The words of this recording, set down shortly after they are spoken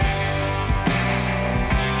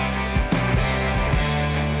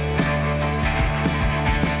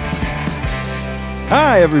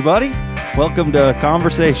Hi, everybody. Welcome to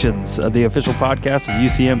Conversations, the official podcast of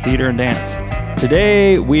UCM Theater and Dance.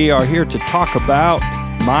 Today, we are here to talk about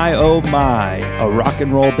My Oh My, a rock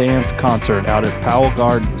and roll dance concert out at Powell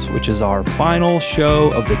Gardens, which is our final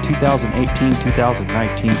show of the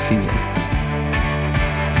 2018-2019 season.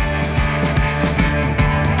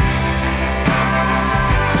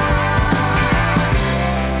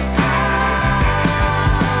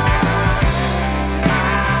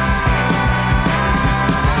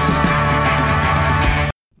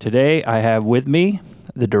 Today, I have with me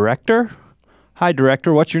the director. Hi,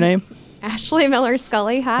 director. What's your name? Ashley Miller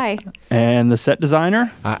Scully. Hi. And the set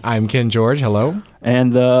designer. I'm Ken George. Hello.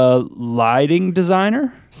 And the lighting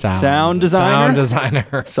designer. Sound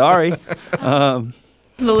designer. Sorry.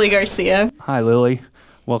 Lily Garcia. Hi, Lily.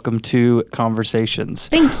 Welcome to Conversations.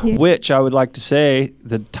 Thank you. Which I would like to say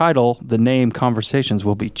the title, the name Conversations,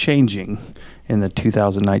 will be changing in the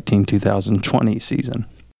 2019-2020 season.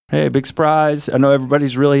 Hey, big surprise. I know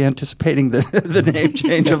everybody's really anticipating the name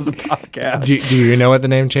change of the podcast. Do you know what the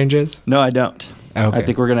name change is? No, I don't. Okay. I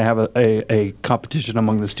think we're going to have a competition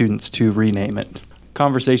among the students to rename it.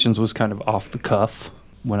 Conversations was kind of off the cuff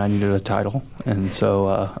when I needed a title, and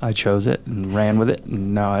so I chose it and ran with it,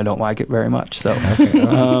 and now I don't like it very much. So,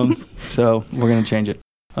 so we're going to change it.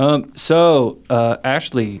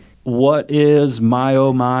 Ashley, what is My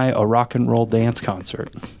Oh My, a rock and roll dance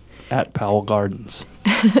concert at Powell Gardens?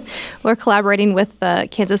 We're collaborating with the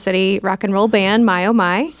Kansas City rock and roll band, My Oh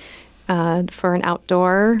My, for an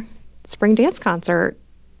outdoor spring dance concert.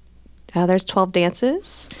 There's 12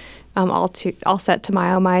 dances, all set to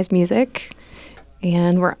My Oh My's music.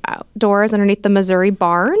 And we're outdoors underneath the Missouri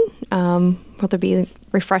barn, where there'll be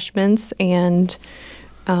refreshments and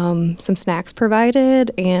some snacks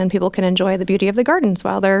provided, and people can enjoy the beauty of the gardens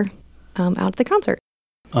while they're out at the concert.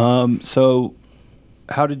 So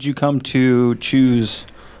how did you come to choose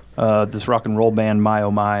this rock and roll band, My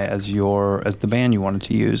Oh My, as the band you wanted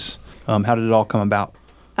to use? How did it all come about?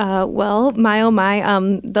 Well, My Oh My,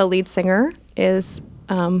 the lead singer is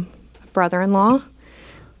brother-in-law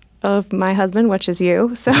of my husband, which is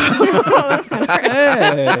you. So that's kind of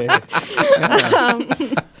Hey!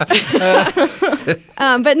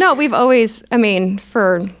 but no, we've always,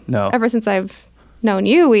 ever since I've known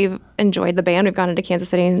you, we've enjoyed the band. We've gone into Kansas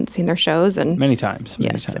City and seen their shows, and Many times.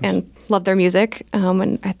 and loved their music.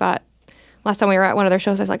 And I thought last time we were at one of their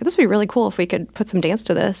shows, I was like, this would be really cool if we could put some dance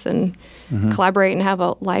to this and collaborate and have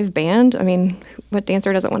a live band. I mean, what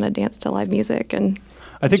dancer doesn't want to dance to live music? And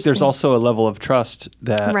I think there's also a level of trust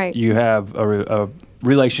that you have a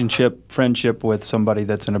relationship, friendship with somebody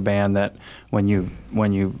that's in a band, that when you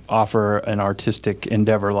offer an artistic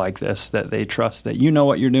endeavor like this, that they trust that you know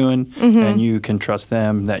what you're doing, and you can trust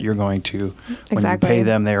them that you're going to, when you pay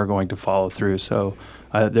them, they are going to follow through. So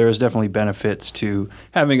there is definitely benefits to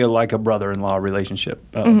having a brother-in-law relationship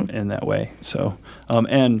in that way. So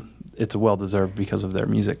and it's well deserved because of their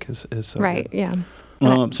music is so right, good. yeah. So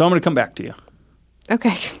I'm going to come back to you.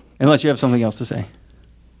 Okay. Unless you have something else to say.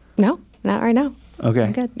 No, not right now. Okay.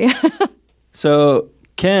 I'm good. Yeah. So,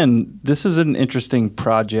 Ken, this is an interesting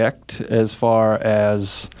project as far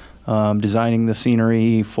as designing the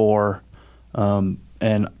scenery for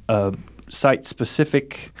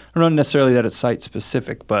site-specific. I don't know necessarily that it's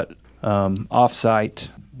site-specific, but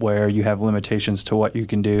off-site, where you have limitations to what you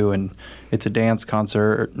can do, and it's a dance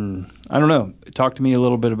concert. And I don't know. Talk to me a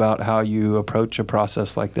little bit about how you approach a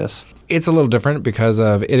process like this. It's a little different because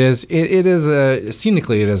of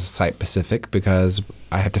scenically it is site specific, because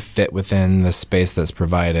I have to fit within the space that's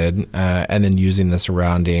provided, and then using the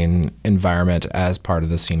surrounding environment as part of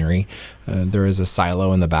the scenery. There is a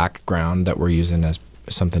silo in the background that we're using as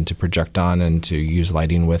something to project on and to use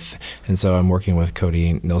lighting with. And so I'm working with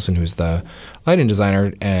Cody Nilsson, who's the lighting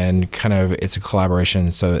designer, and kind of it's a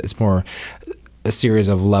collaboration. So it's more a series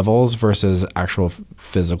of levels versus actual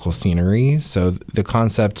physical scenery. So the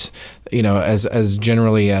concept, as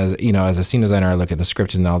generally as as a scene designer, I look at the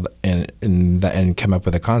script and come up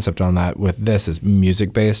with a concept on that. With this is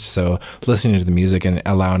music based, so listening to the music and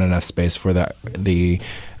allowing enough space for the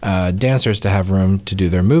dancers to have room to do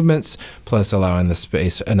their movements, plus allowing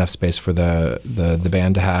enough space for the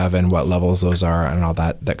band to have, and what levels those are, and all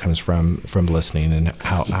that comes from listening, and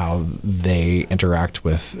how they interact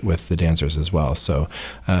with the dancers as well. So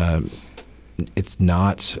it's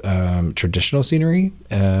not traditional scenery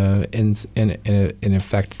in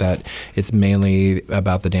effect, that it's mainly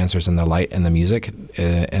about the dancers and the light and the music,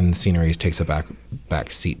 and the scenery takes a back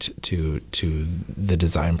seat to the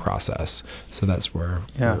design process. So that's where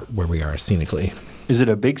we are scenically. Is it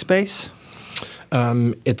a big space?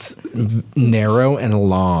 It's narrow and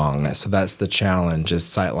long, so that's the challenge, is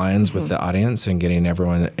sight lines with the audience and getting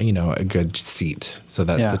everyone, a good seat. So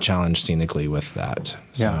that's the challenge scenically with that.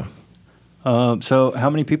 So. Yeah. So how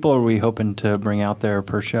many people are we hoping to bring out there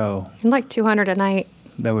per show? Like 200 a night.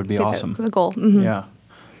 That would be awesome. The goal. Mm-hmm. Yeah.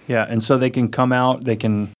 Yeah, and so they can come out,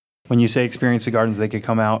 when you say experience the gardens, they could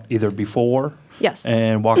come out either before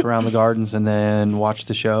and walk around the gardens and then watch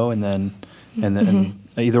the show and then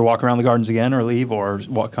either walk around the gardens again or leave, or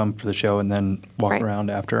come for the show and then walk around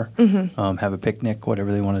after, have a picnic,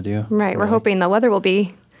 whatever they want to do. Right. We're hoping the weather will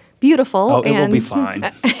be beautiful. Oh, it will be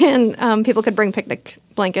fine. And people could bring picnic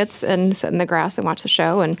blankets and sit in the grass and watch the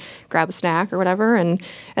show and grab a snack or whatever. And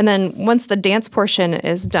then once the dance portion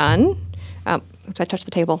is done, oops, I touched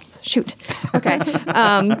the table. Shoot. Okay.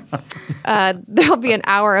 There'll be an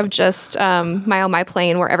hour of just My Oh My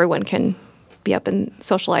playing where everyone can be up and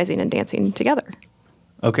socializing and dancing together.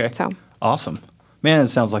 Okay. So awesome. Man, it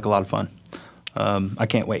sounds like a lot of fun. I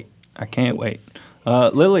can't wait.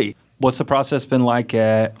 Lily, what's the process been like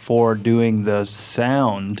for doing the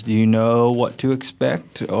sound? Do you know what to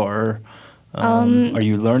expect, or are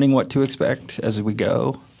you learning what to expect as we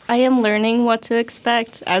go? I am learning what to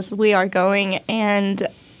expect as we are going, and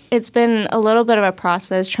it's been a little bit of a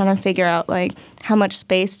process trying to figure out like how much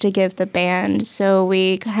space to give the band. So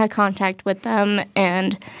we had contact with them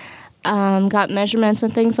and got measurements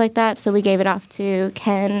and things like that. So we gave it off to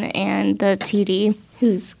Ken and the TD,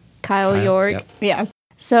 who's Kyle York. Yep. Yeah.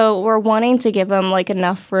 So we're wanting to give them like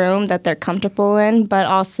enough room that they're comfortable in, but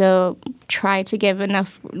also try to give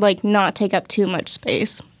enough, like not take up too much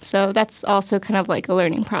space. So that's also kind of like a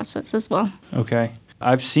learning process as well. Okay.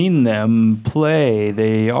 I've seen them play.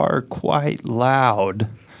 They are quite loud.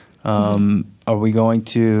 Are we going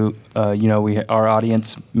to, our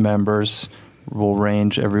audience members will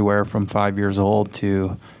range everywhere from 5 years old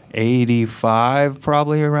to 85,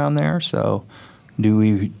 probably around there. So do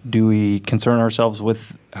we concern ourselves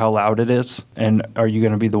with how loud it is? And are you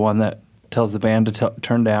going to be the one that tells the band to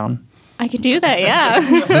turn down? I can do that, yeah.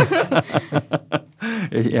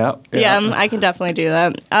 Yeah, I can definitely do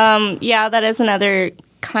that. That is another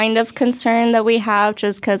kind of concern that we have,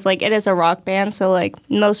 just because like it is a rock band, so like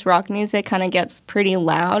most rock music kind of gets pretty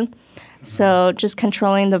loud. So just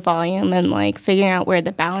controlling the volume and like figuring out where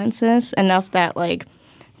the balance is enough that like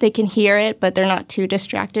they can hear it, but they're not too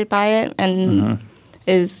distracted by it, and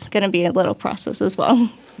is going to be a little process as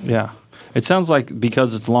well. Yeah, it sounds like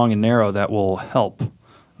because it's long and narrow, that will help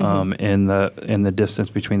in the distance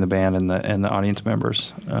between the band and the audience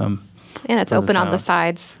members. And it's open on the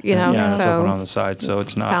sides, Yeah, so it's open on the sides, so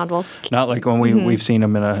it's not sound will not like when we've seen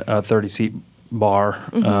them in a 30-seat bar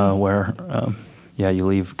where. You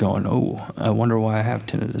leave going, oh, I wonder why I have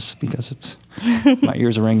tinnitus, because it's my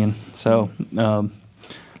ears are ringing. So,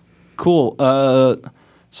 cool.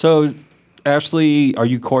 So, Ashley, are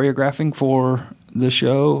you choreographing for the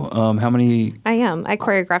show? How many? I am. I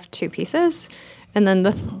choreographed 2 pieces, and then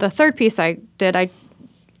the third piece I did,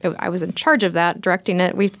 I was in charge of that, directing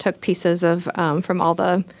it. We took pieces of from all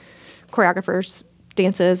the choreographers'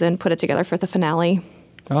 dances and put it together for the finale.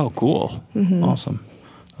 Oh, cool. Awesome.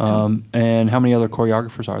 And how many other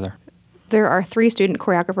choreographers are there? There are 3 student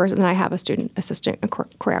choreographers, and then I have a student assistant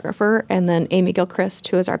choreographer, and then Amy Gilchrist,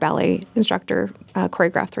 who is our ballet instructor,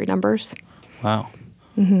 choreographed 3 numbers. Wow.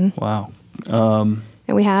 Wow. And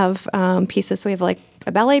we have pieces. So we have like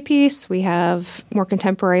a ballet piece. We have more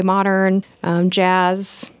contemporary, modern,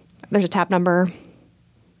 jazz. There's a tap number.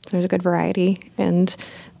 So there's a good variety. And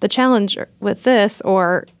the challenge with this,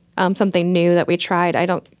 or something new that we tried, I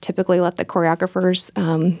don't typically let the choreographers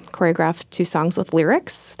choreograph to songs with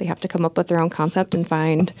lyrics. They have to come up with their own concept and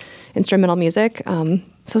find instrumental music. So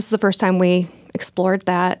this is the first time we explored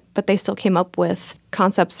that, but they still came up with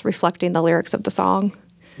concepts reflecting the lyrics of the song.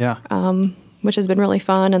 Yeah. Which has been really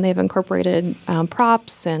fun, and they've incorporated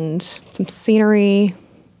props and some scenery,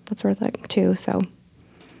 that sort of thing too. So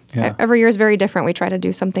every year is very different. We try to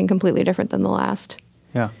do something completely different than the last.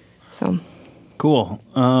 Yeah. So. Cool.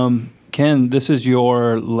 Ken, this is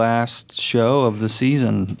your last show of the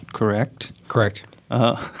season, correct? Correct.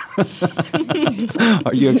 Are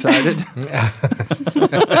you excited?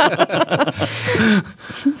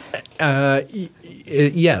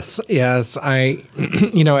 Yes.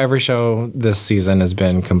 Every show this season has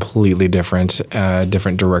been completely different,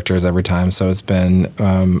 different directors every time. So it's been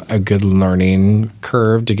a good learning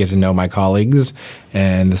curve to get to know my colleagues.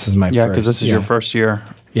 And this is my first. Yeah, because this is your first year.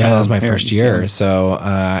 Yeah, that was my first year. So,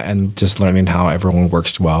 and just learning how everyone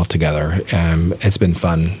works well together. It's been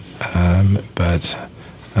fun.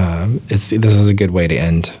 This is a good way to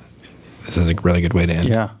end. This is a really good way to end.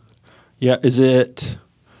 Yeah. Yeah. Is it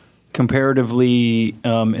comparatively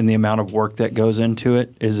in the amount of work that goes into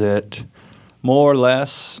it? Is it more or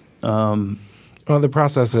less? Well, the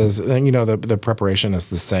process is, the preparation is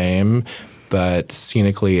the same, but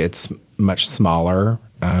scenically it's much smaller.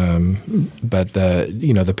 But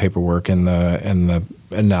the paperwork and the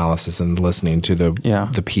analysis and listening to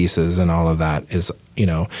the pieces and all of that is,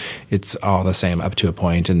 it's all the same up to a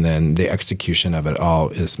point, and then the execution of it all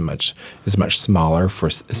is much smaller. For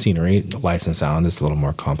scenery, lights and sound is a little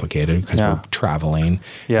more complicated because we're traveling.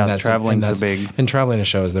 Yeah, traveling's the big. And traveling to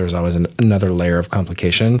shows, there's always another layer of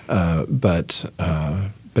complication. But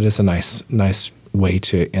it's a nice way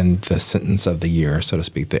to end the sentence of the year, so to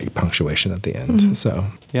speak, the punctuation at the end. Mm-hmm. So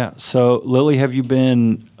yeah. So Lily, have you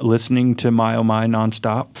been listening to My Oh My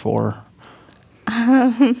nonstop for?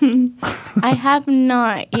 I have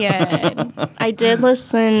not yet. I did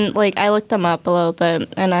listen, I looked them up a little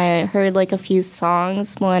bit, and I heard a few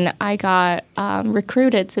songs when I got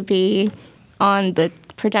recruited to be on the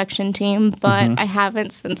production team, but I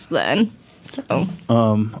haven't since then. So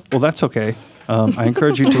well, that's okay. I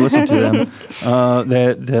encourage you to listen to them.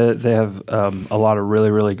 They have a lot of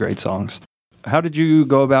really, really great songs. How did you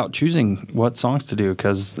go about choosing what songs to do?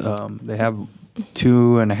 Because they have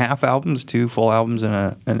 2.5 albums, 2 full albums,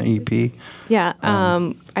 and an EP. Yeah.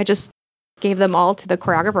 I just gave them all to the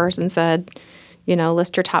choreographers and said,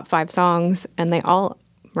 list your top 5 songs, and they all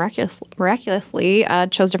miraculously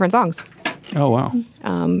chose different songs. Oh, wow.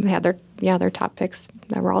 They had their top picks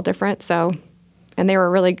that were all different. So, and they were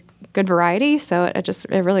really good variety, so it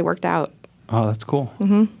really worked out. Oh, that's cool.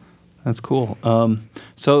 Mm-hmm. That's cool.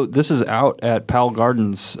 So this is out at Powell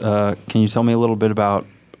Gardens. Can you tell me a little bit about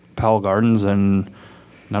Powell Gardens and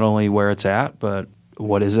not only where it's at, but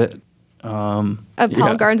what is it? Powell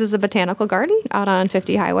Gardens is a botanical garden out on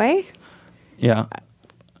 50 Highway. Yeah.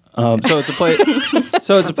 So it's a place.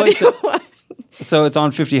 So it's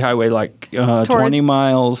on 50 Highway, 20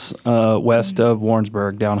 miles west of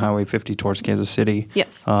Warrensburg, down Highway 50 towards Kansas City.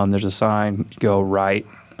 Yes. There's a sign, go right,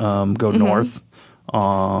 go north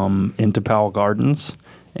into Powell Gardens.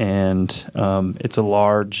 And it's a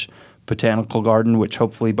large botanical garden, which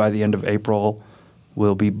hopefully by the end of April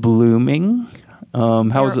will be blooming.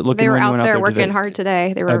 How is it looking when you went out there? They were working hard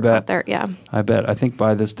today. They were out there, yeah. I bet. I think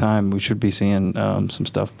by this time we should be seeing some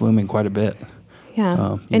stuff blooming quite a bit.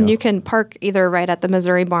 Yeah, you can park either right at the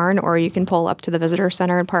Missouri Barn, or you can pull up to the visitor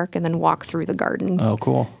center and park, and then walk through the gardens. Oh,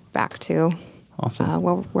 cool! Back to awesome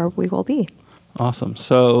where we will be. Awesome.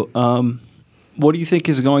 So, what do you think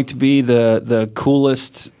is going to be the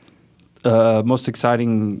coolest, most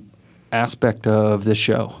exciting aspect of this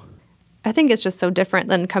show? I think it's just so different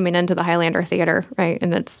than coming into the Highlander Theater, right?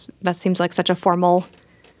 And that seems like such a formal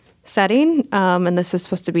setting, and this is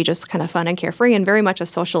supposed to be just kind of fun and carefree and very much a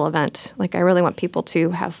social event. I really want people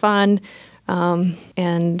to have fun,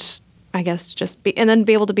 and I guess be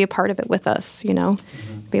able to be a part of it with us, be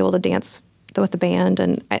able to dance with the band.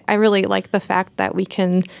 And I really like the fact that we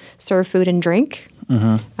can serve food and drink,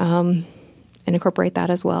 and incorporate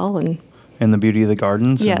that as well. And the beauty of the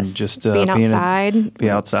gardens. Yes, and just being outside.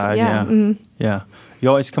 Be outside, yeah. Mm-hmm. Yeah. You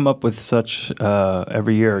always come up with such,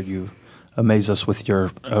 every year you amaze us with your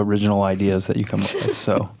original ideas that you come up with.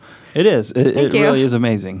 So it is. It really is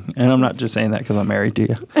amazing. And I'm not just saying that because I'm married to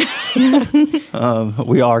you.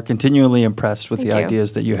 We are continually impressed with the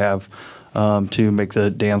ideas that you have to make the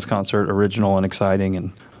dance concert original and exciting.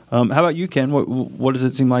 And how about you, Ken? What does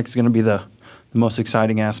it seem like is going to be the most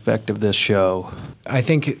exciting aspect of this show? I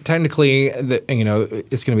think technically,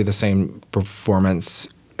 it's going to be the same performance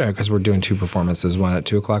because we're doing 2 performances, one at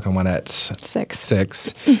 2:00 and one at 6.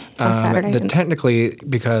 On Saturday. Technically,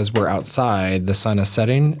 because we're outside, the sun is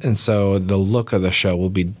setting, and so the look of the show will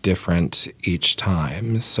be different each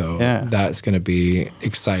time. So that's going to be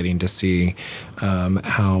exciting to see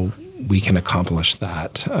how we can accomplish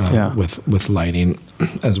that with lighting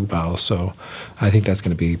as well. So I think that's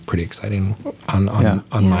going to be pretty exciting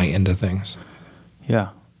on my end of things. Yeah.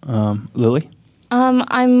 Lily?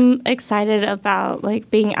 I'm excited about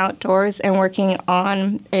being outdoors and working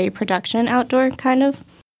on a production outdoor kind of.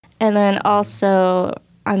 And then also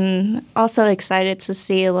I'm also excited to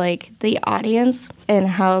see the audience and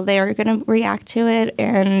how they are going to react to it.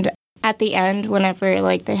 And at the end,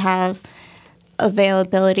 whenever they have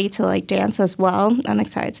availability to dance as well, I'm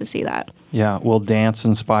excited to see that. Yeah, will dance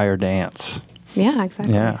inspire dance? Yeah,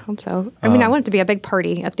 exactly. Yeah. I hope so. I mean, I want it to be a big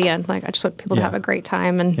party at the end. I just want people to have a great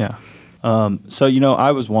time. And so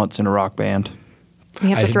I was once in a rock band.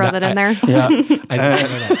 You have to throw that in there. Yeah,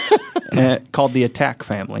 called the Attack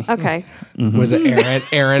Family. Okay. Mm-hmm. Was it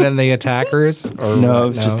Aaron and the Attackers? Or no, it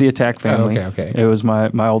was just the Attack Family. Oh, okay. It was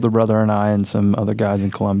my older brother and I and some other guys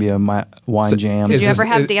in Columbia, my wine jam. Did you ever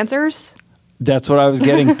have dancers? That's what I was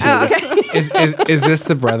getting to. Oh, okay. Is this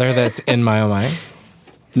the brother that's in My Oh My?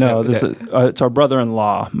 No, it's our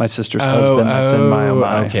brother-in-law, my sister's husband that's in My Oh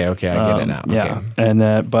My. Okay, I get it now. Okay. Yeah,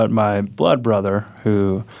 and but my blood brother,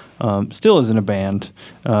 who still is in a band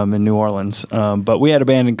in New Orleans, but we had a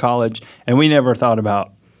band in college, and we never thought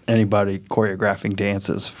about anybody choreographing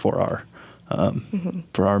dances for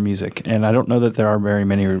our music. And I don't know that there are very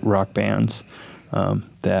many rock bands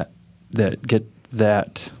that get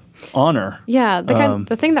that honor. Yeah,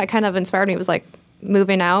 the thing that kind of inspired me was like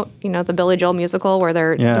moving out, the Billy Joel musical where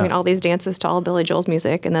they're doing all these dances to all Billy Joel's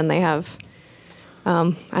music, and then they have,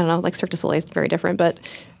 I don't know, like Cirque du Soleil is very different, but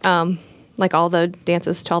like all the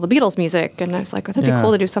dances to all the Beatles music, and I was like, that'd be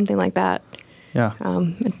cool to do something like that. Yeah.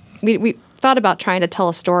 We thought about trying to tell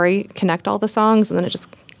a story, connect all the songs, and then it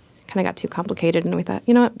just kind of got too complicated, and we thought,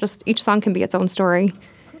 what, just each song can be its own story,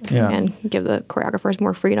 and give the choreographers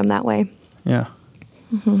more freedom that way. Yeah.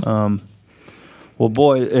 Mm-hmm. Well,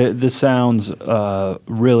 boy, this sounds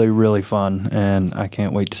really, really fun, and I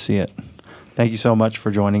can't wait to see it. Thank you so much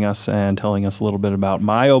for joining us and telling us a little bit about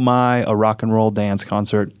My Oh My, a rock and roll dance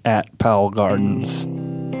concert at Powell Gardens.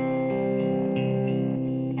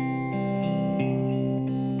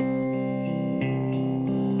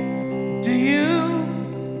 Do you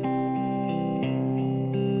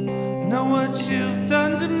know what you've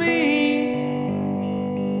done to me?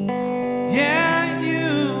 Yeah,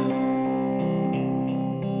 you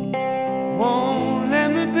won't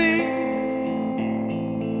let me be.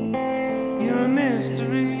 You're a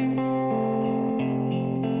mystery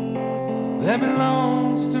that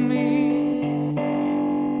belongs to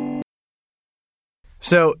me.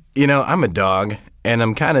 So, I'm a dog, and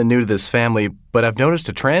I'm kind of new to this family, but I've noticed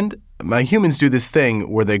a trend. My humans do this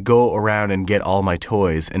thing where they go around and get all my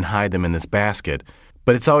toys and hide them in this basket,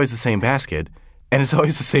 but it's always the same basket, and it's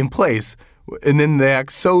always the same place, and then they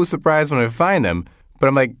act so surprised when I find them, but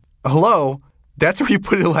I'm like, hello, that's where you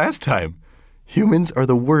put it last time. Humans are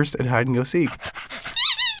the worst at hide and go seek.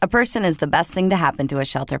 A person is the best thing to happen to a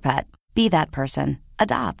shelter pet. Be that person.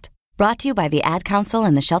 Adopt. Brought to you by the Ad Council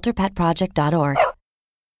and the ShelterPetProject.org.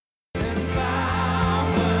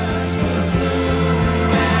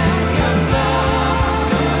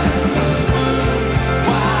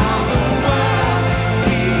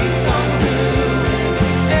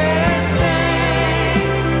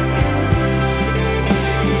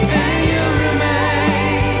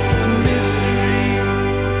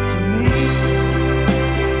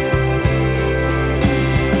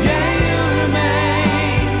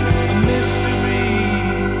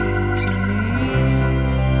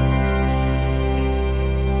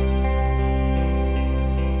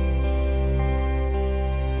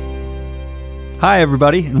 Hi,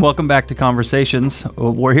 everybody, and welcome back to Conversations.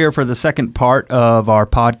 We're here for the second part of our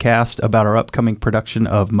podcast about our upcoming production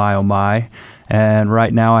of My Oh My. And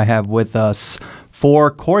right now I have with us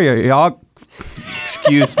four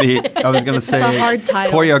excuse me, I was going to say it's a hard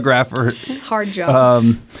title. Choreographer. Hard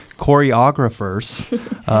job. Choreographers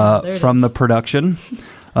from the production.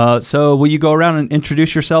 So will you go around and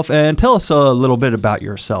introduce yourself and tell us a little bit about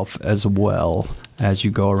yourself as well as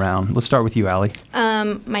you go around. Let's start with you, Allie.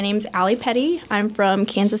 My name's Allie Petty. I'm from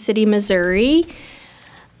Kansas City, Missouri.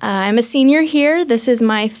 I'm a senior here. This is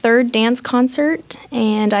my third dance concert,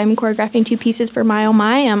 and I'm choreographing 2 pieces for My Oh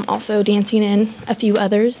My. I'm also dancing in a few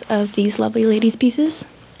others of these lovely ladies' pieces,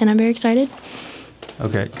 and I'm very excited.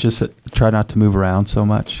 Okay, just try not to move around so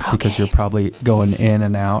much because you're probably going in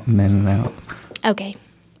and out and in and out. Okay.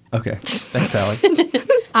 Okay. Thanks, Allie.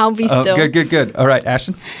 I'll be still. Good. All right,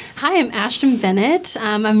 Ashton. Hi, I'm Ashton Bennett.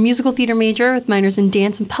 I'm a musical theater major with minors in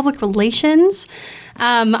dance and public relations.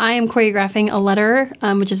 I am choreographing A Letter,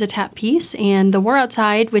 which is a tap piece, and The War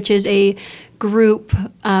Outside, which is a group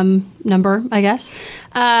number, I guess.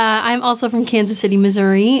 I'm also from Kansas City,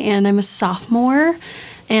 Missouri, and I'm a sophomore.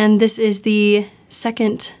 And this is the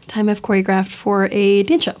second time I've choreographed for a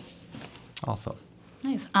dance show. Awesome.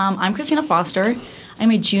 Nice. I'm Christina Foster. I'm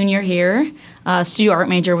a junior here, studio art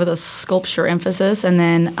major with a sculpture emphasis, and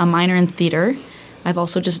then a minor in theater. I've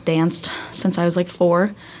also just danced since I was like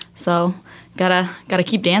 4, so gotta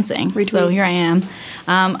keep dancing. Retweet. So here I am.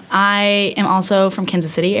 I am also from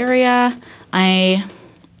Kansas City area. I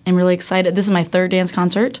am really excited. This is my 3rd dance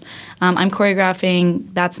concert. I'm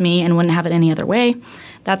choreographing That's Me and Wouldn't Have It Any Other Way.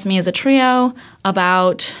 That's Me is a trio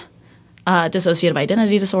about dissociative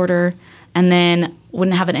identity disorder. And then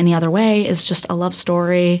Wouldn't Have It Any Other Way is just a love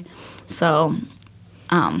story. So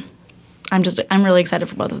I'm really excited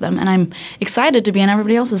for both of them, and I'm excited to be in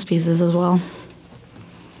everybody else's pieces as well.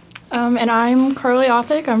 And I'm Carly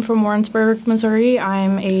Othick. I'm from Warrensburg, Missouri.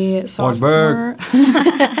 I'm a sophomore.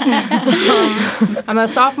 I'm a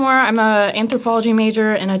sophomore. I'm an anthropology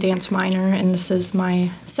major and a dance minor, and this is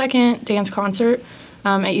my second dance concert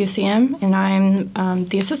at UCM, and I'm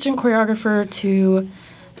the assistant choreographer to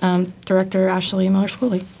director Ashley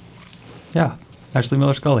Miller-Scully. Yeah, Ashley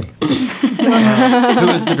Miller-Scully. Who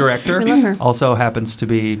is the director? We love her. Also happens to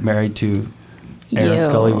be married to Aaron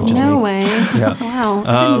Scully, which is No me. way. Yeah. Wow.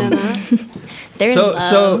 I didn't know that. They're in love.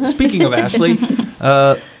 So speaking of Ashley,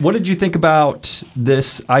 what did you think about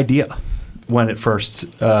this idea when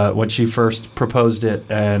she first proposed it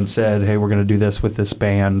and said, "Hey, we're going to do this with this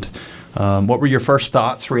band"? What were your first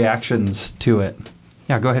thoughts, reactions to it?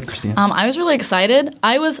 Yeah, go ahead, Christina. I was really excited.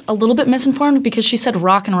 I was a little bit misinformed because she said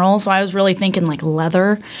rock and roll, so I was really thinking like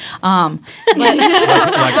leather. like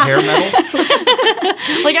hair metal?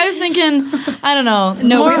 Like I was thinking, I don't know,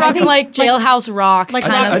 more rocking like Jailhouse Rock kind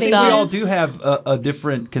of I stuff. think we all do have a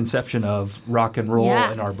different conception of rock and roll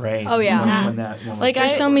in our brain. Oh, yeah. When like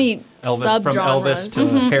there's so many Elvis, from Elvis to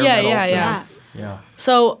hair metal. Yeah.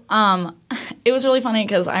 So it was really funny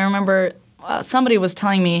because I remember somebody was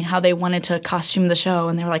telling me how they wanted to costume the show,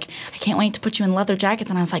 and they were like, I can't wait to put you in leather jackets.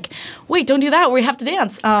 And I was like, wait, don't do that. We have to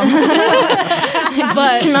dance. But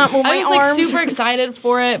I was like super excited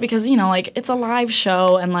for it because, you know, like it's a live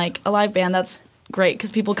show and like a live band. That's great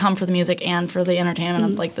because people come for the music and for the entertainment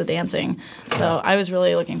of like the dancing. So I was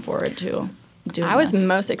really looking forward to doing I was this.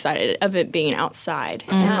 most excited of it being outside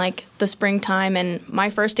and like the springtime. And my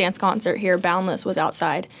first dance concert here, Boundless, was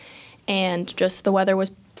outside. And just the weather was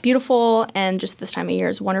beautiful, and just this time of year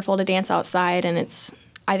is wonderful to dance outside, and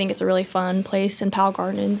I think it's a really fun place, and Powell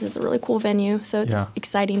Gardens is a really cool venue, so it's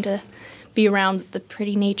exciting to be around the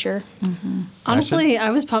pretty nature. Mm-hmm. Honestly, I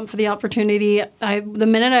was pumped for the opportunity. The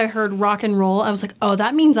minute I heard rock and roll, I was like, oh,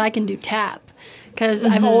 that means I can do tap, because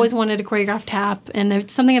I've always wanted to choreograph tap, and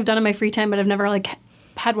it's something I've done in my free time, but I've never like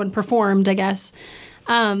had one performed, I guess.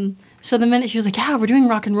 So the minute she was like, yeah, we're doing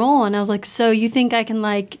rock and roll. And I was like, so you think I can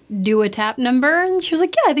like do a tap number? And she was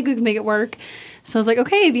like, yeah, I think we can make it work. So I was like,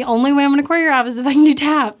 okay, the only way I'm going to choreograph is if I can do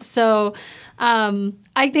tap. So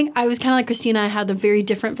I think I was kind of like Christina. I had a very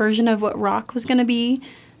different version of what rock was going to be.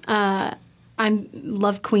 I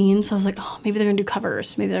love Queen. So I was like, oh, maybe they're going to do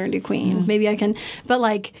covers. Maybe they're going to do Queen. Maybe I can. But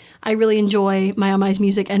like, I really enjoy My Oh My's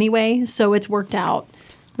music anyway. So it's worked out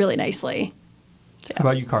really nicely. So, How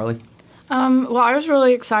about you, Carly? Well, I was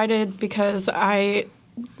really excited because I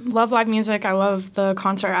love live music. I love the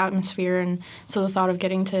concert atmosphere, and so the thought of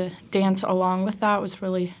getting to dance along with that was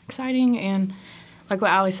really exciting. And like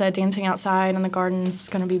what Allie said, dancing outside in the gardens is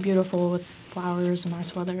going to be beautiful with flowers and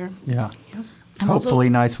nice weather. Yeah. Yep. Hopefully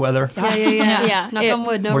nice weather. Yeah. Knock on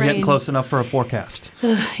wood, no We're rain. getting close enough for a forecast.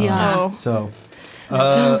 Yeah. So.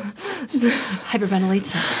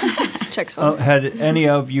 Hyperventilates. Checks phone. Had any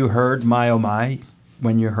of you heard My Oh My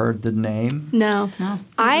when you heard the name? No.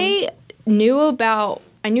 I knew about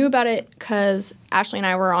it because Ashley and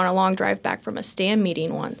I were on a long drive back from a STAM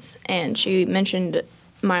meeting once, and she mentioned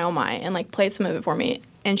My Oh My and like played some of it for me,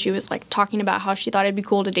 and she was like talking about how she thought it'd be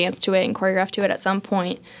cool to dance to it and choreograph to it at some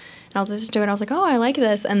point. And I was listening to it, and I was like, oh, I like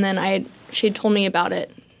this. And then she had told me about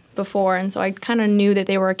it before, and so I kind of knew that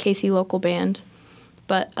they were a KC local band.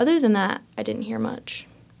 But other than that, I didn't hear much.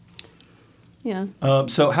 Yeah.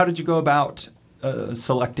 So how did you go about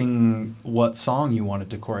selecting what song you wanted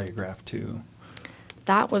to choreograph to?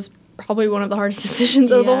 That was probably one of the hardest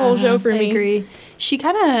decisions of the whole show for me. I agree.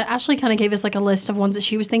 Ashley kind of gave us like a list of ones that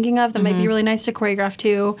she was thinking of that might be really nice to choreograph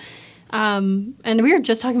to. And we were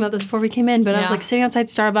just talking about this before we came in, but I was like sitting outside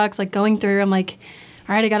Starbucks, like going through, I'm like,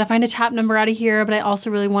 all right, I got to find a tap number out of here. But I also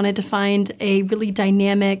really wanted to find a really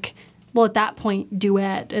dynamic, well, at that point,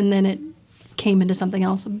 duet. And then it came into something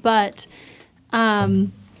else. But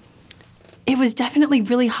it was definitely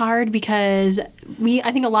really hard because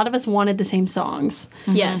I think a lot of us wanted the same songs.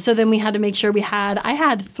 Yes. So then we had to make sure I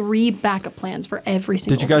had 3 backup plans for every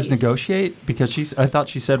single Did you guys piece. negotiate? Because I thought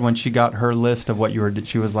she said when she got her list of what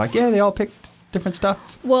she was like, yeah, they all picked different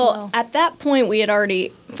stuff. Well, at that point, we had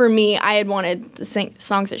already, for me, I had wanted the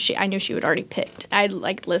songs that I knew she would already picked. I'd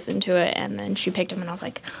like listened to it, and then she picked them, and I was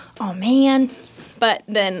like, oh man. But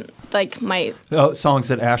then, like, my songs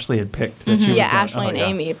that Ashley had picked. That she was like, Ashley and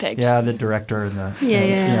Amy had picked. Yeah, the director and the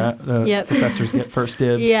the professors get first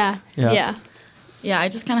dibs. Yeah. Yeah, I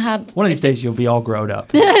just kind of had... One of these days you'll be all grown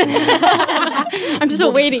up. I'm just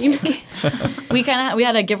waiting. We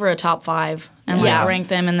had to give her a top 5 and rank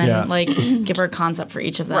them and then give her a concept for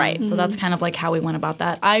each of them. Right. So that's kind of like how we went about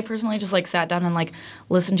that. I personally just like sat down and like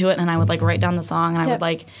listened to it, and I would like write down the song, and I would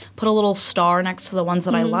like put a little star next to the ones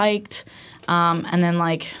that I liked, and then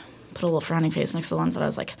like put a little frowning face next to the ones that I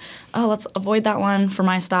was like, oh, let's avoid that one for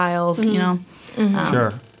my styles, you know.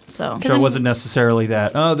 Sure. So it wasn't necessarily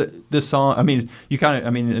that, this song, I mean, you kind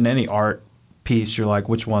of, in any art piece, you're like,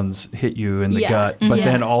 which ones hit you in the gut, but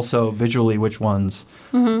then also visually, which ones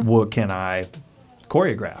what can I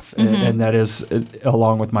choreograph? And that is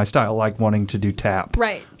along with my style, like wanting to do tap.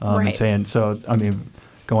 Right. And saying, so, I mean,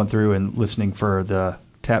 going through and listening for the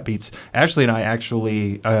tap beats. Ashley and I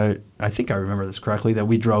actually, I think I remember this correctly, that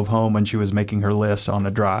we drove home when she was making her list on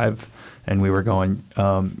a drive, and we were going,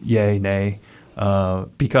 yay, nay.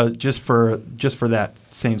 Because just for that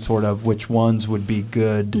same sort of which ones would be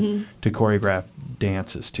good to choreograph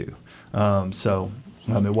dances to. So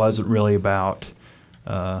it wasn't really about,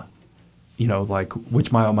 like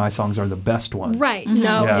which My Oh My songs are the best ones. Right.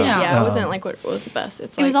 No, Yeah. it wasn't like what was the best.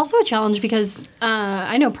 It was also a challenge because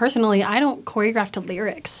I know personally I don't choreograph to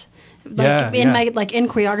lyrics. In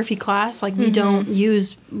choreography class, like we don't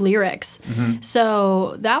use lyrics.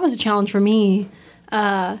 So that was a challenge for me.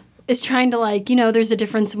 Is trying to there's a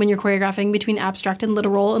difference when you're choreographing between abstract and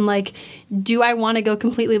literal, and like, do I want to go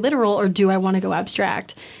completely literal or do I want to go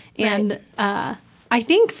abstract? And I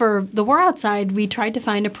think for the War Outside, we tried to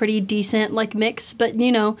find a pretty decent mix, but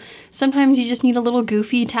sometimes you just need a little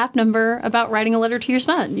goofy tap number about writing a letter to your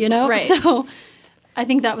son, Right. So I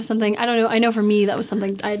think that was something, I don't know, I know for me that was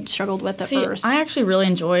something I struggled with at first. I actually really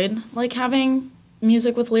enjoyed having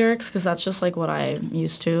music with lyrics, because that's just what I'm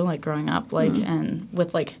used to growing up, and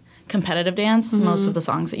with competitive dance, most of the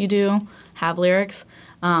songs that you do have lyrics,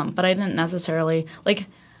 but I didn't necessarily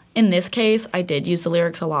in this case I did use the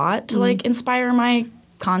lyrics a lot to inspire my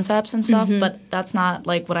concepts and stuff, but that's not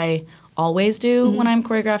what I always do when I'm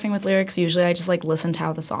choreographing with lyrics. Usually I just listen to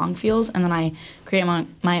how the song feels, and then I create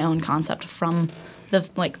my own concept from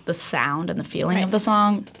the sound and the feeling of the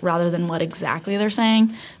song rather than what exactly they're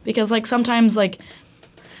saying, because sometimes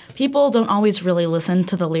people don't always really listen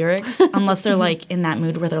to the lyrics unless they're in that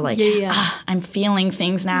mood where they're I'm feeling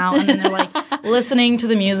things now, and then they're listening to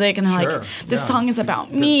the music and they're this song is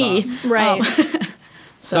about me, right?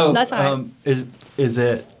 So that's how is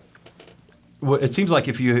it? It seems like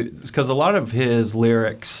because a lot of his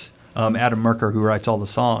lyrics, Adam Merker, who writes all the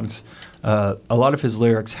songs, a lot of his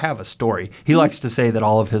lyrics have a story. He likes to say that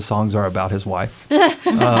all of his songs are about his wife,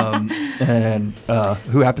 and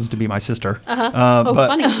who happens to be my sister.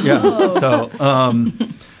 Funny. Yeah. So,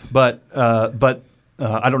 but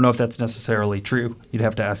I don't know if that's necessarily true. You'd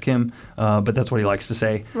have to ask him. But that's what he likes to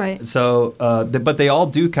say. Right. So, but they all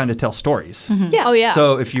do kind of tell stories. Yeah. Oh yeah.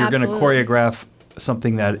 So if you're going to choreograph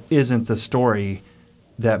something that isn't the story,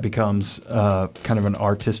 that becomes kind of an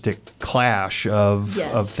artistic clash of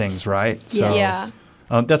things, right? So,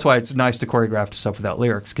 that's why it's nice to choreograph stuff without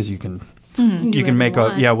lyrics, because you can make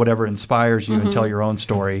whatever inspires you and tell your own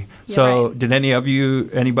story. So did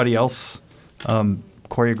anybody else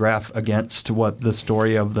choreograph against what the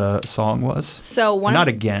story of the song was? So not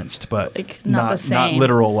against, but not the same. Not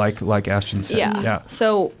literal like Ashton said. Yeah.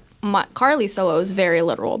 So Carly's solo is very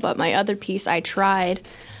literal, but my other piece I tried.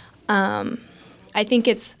 I think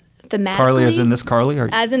it's thematically. Carly, as in this Carly?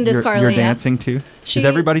 As in this Carly, You're dancing too? Is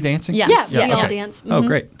everybody dancing? Yes. Yeah, we all dance. Oh,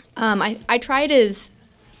 great. I tried as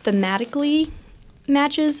thematically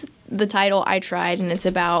matches the title I tried, and it's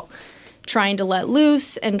about trying to let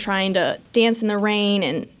loose and trying to dance in the rain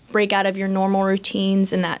and break out of your normal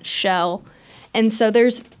routines in that shell. And so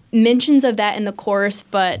there's mentions of that in the chorus,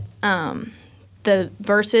 but the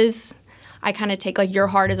verses, I kind of take your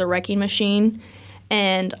heart is a wrecking machine,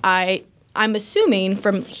 and I'm assuming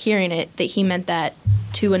from hearing it that he meant that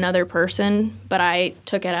to another person, but I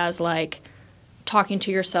took it as talking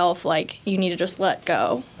to yourself, you need to just let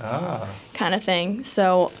go kind of thing.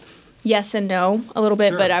 So yes and no a little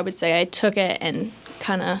bit, but I would say I took it and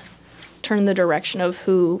kind of turned the direction of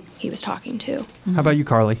who he was talking to. How about you,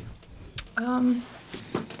 Carly?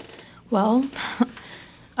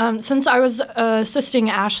 Since I was assisting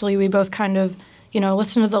Ashley, we both kind of,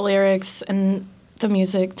 listened to the lyrics and the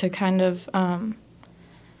music to kind of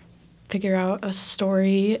figure out a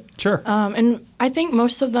story. Sure. And I think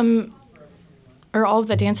most of them, or all of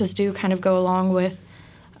the dances do kind of go along with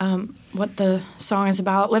what the song is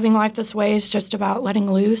about. Living life this way is just about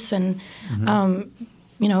letting loose and,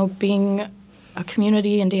 being a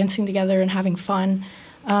community and dancing together and having fun,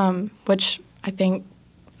 which I think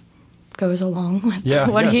goes along with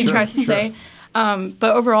what he tries to say. But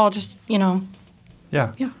overall, just, Yeah.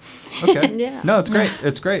 Yeah. Okay. Yeah. No, it's great.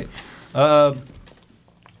 It's great.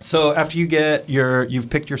 So after you've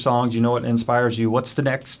picked your songs, you know what inspires you. What's the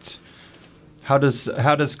next? How does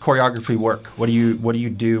choreography work? What do you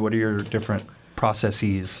do? What are your different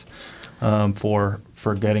processes for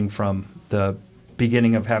getting from the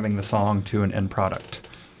beginning of having the song to an end product?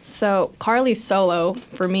 So Carly's solo,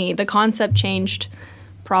 for me, the concept changed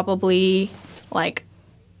probably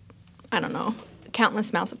countless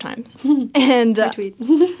amounts of times. And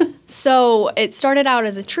so it started out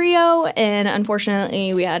as a trio, and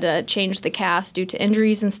unfortunately we had to change the cast due to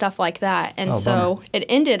injuries and stuff like that. And bummer. It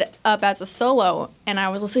ended up as a solo, and I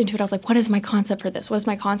was listening to it. I was like, what is my concept for this? What is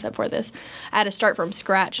my concept for this? I had to start from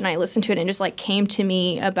scratch, and I listened to it and it just came to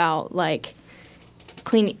me about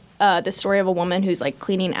cleaning the story of a woman who's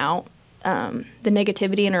cleaning out the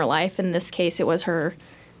negativity in her life. In this case, it was her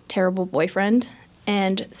terrible boyfriend.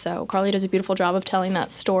 And so Carly does a beautiful job of telling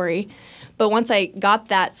that story. But once I got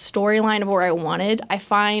that storyline of where I wanted,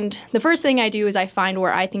 the first thing I do is I find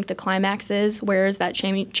where I think the climax is, where is that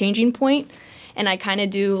changing point. And I kind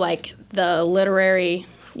of do the literary,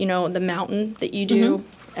 the mountain that you do,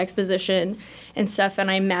 exposition and stuff.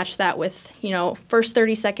 And I match that with, first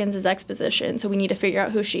 30 seconds is exposition. So we need to figure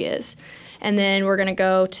out who she is. And then we're going to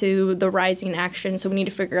go to the rising action, so we need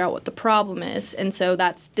to figure out what the problem is. And so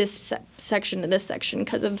that's this section to this section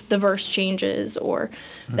because of the verse changes or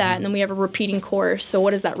that. And then we have a repeating chorus. So what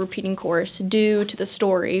does that repeating chorus do to the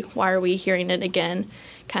story? Why are we hearing it again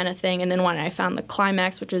kind of thing? And then when I found the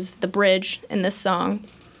climax, which is the bridge in this song,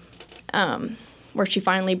 where she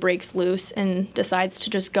finally breaks loose and decides to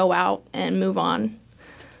just go out and move on.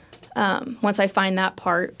 Once I find that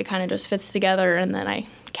part, it kind of just fits together, and then I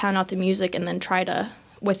count out the music and then try to,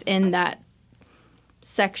 within that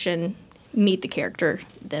section, meet the character.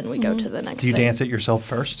 Then we go to the next Do you thing. dance it yourself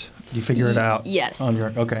first? Do you figure it out? Yes.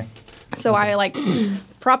 Okay. So I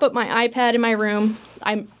prop up my iPad in my room.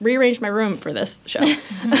 I rearranged my room for this show. But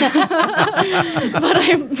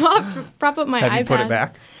I prop up my iPad. Have you put it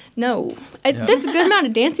back? No. This is a good amount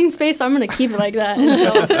of dancing space, so I'm going to keep it like that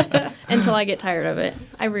until I get tired of it.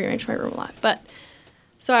 I rearrange my room a lot. But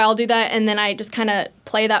so I'll do that, and then I just kind of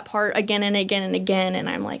play that part again and again and again, and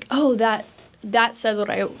I'm like, oh, that says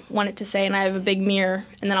what I want it to say, and I have a big mirror,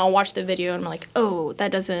 and then I'll watch the video, and I'm like, oh,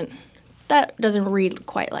 that doesn't read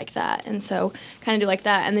quite like that. And so kind of do like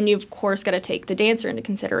that, and then you, of course, got to take the dancer into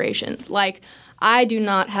consideration. I do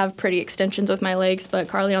not have pretty extensions with my legs, but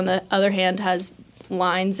Carly, on the other hand, has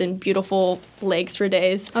lines and beautiful legs for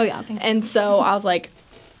days. Oh, yeah. Thank you. And so I was like,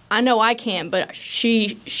 I know I can, but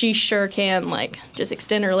she sure can, just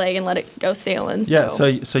extend her leg and let it go sailing. Yeah, so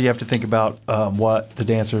you have to think about what the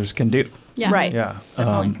dancers can do. Yeah. Right. Yeah,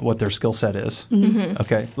 what their skill set is. Mm-hmm.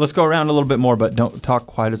 Okay, let's go around a little bit more, but don't talk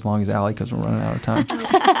quite as long as Allie because we're running out of time.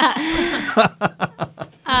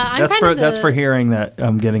 That's for hearing that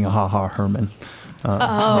I'm getting a ha-ha Herman.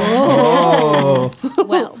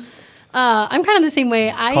 Well. I'm kind of the same way.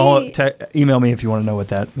 Email me if you want to know what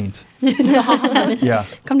that means. Yeah,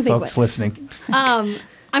 come to think folks listening. I'm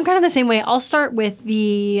kind of the same way. I'll start with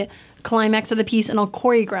the climax of the piece and I'll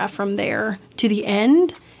choreograph from there to the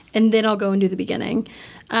end, and then I'll go and do the beginning.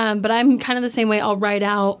 But I'm kind of the same way. I'll write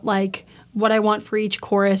out what I want for each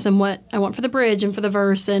chorus and what I want for the bridge and for the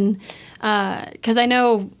verse, and because I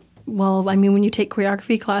know. Well, I mean, when you take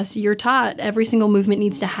choreography class, you're taught every single movement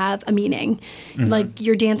needs to have a meaning. Mm-hmm.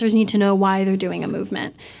 Your dancers need to know why they're doing a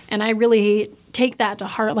movement. And I really take that to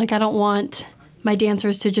heart. I don't want my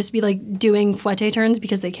dancers to just be doing fouette turns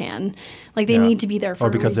because they can. They need to be there for a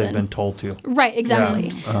reason. Or because they've been told to. Right, exactly.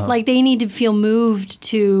 Yeah. They need to feel moved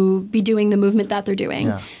to be doing the movement that they're doing.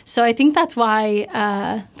 Yeah. So I think that's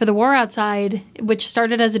why for The War Outside, which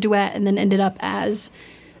started as a duet and then ended up as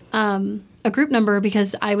a group number,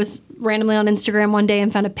 because I was randomly on Instagram one day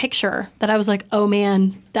and found a picture that I was like, oh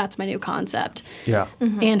man, that's my new concept. Yeah.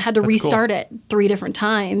 Mm-hmm. And had to restart it 3 different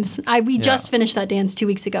times. We just finished that dance 2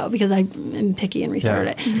 weeks ago because I am picky and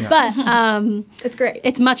restarted it. Yeah. But it's great.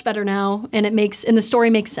 It's much better now, and the story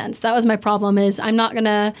makes sense. That was my problem, is I'm not going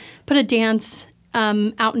to put a dance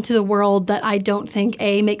out into the world that I don't think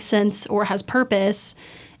makes sense or has purpose,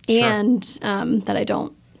 and that I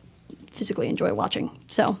don't physically enjoy watching.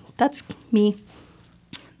 So that's me.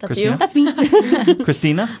 That's Christina? you. That's me.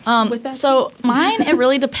 Christina? So mine, it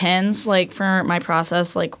really depends, for my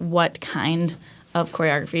process, what kind of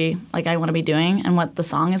choreography, I want to be doing and what the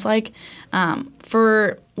song is like.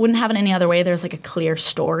 Wouldn't have it any other way, there's, a clear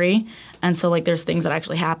story. And so, there's things that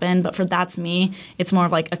actually happen. But for That's Me, it's more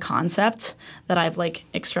of, a concept that I've,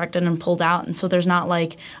 extracted and pulled out. And so there's not,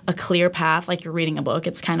 a clear path like you're reading a book.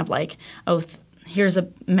 It's kind of here's a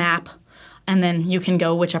map. and then you can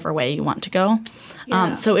go whichever way you want to go.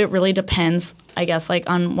 So it really depends, I guess, like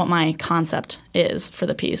on what my concept is for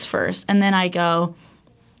the piece first. And then I go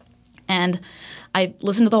and I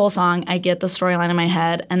listen to the whole song, I get the storyline in my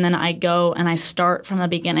head, and then I go and I start from the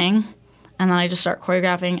beginning, and then I just start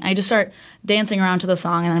choreographing. I just start dancing around to the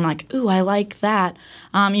song, and I'm like, ooh, I like that.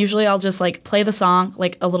 Usually I'll just like play the song,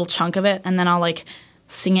 like a little chunk of it, and then I'll like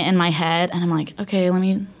sing it in my head, and I'm like, okay, let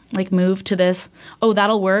me like move to this. Oh,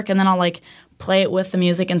 that'll work, and then I'll like play it with the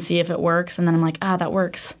music and see if it works, and then I'm like, that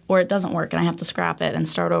works, or it doesn't work, and I have to scrap it and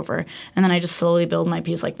start over, and then I just slowly build my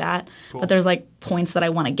piece like that. Cool. But there's like points that I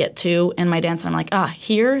want to get to in my dance, and I'm like,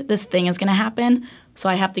 here, this thing is going to happen, so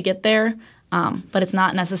I have to get there, but it's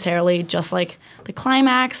not necessarily just like the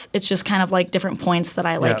climax, it's just kind of like different points that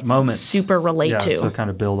I like super relate to. So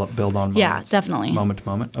kind of build on moments. Yeah, definitely. Moment to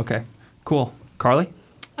moment. Okay, cool. Carly?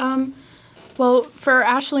 Well, for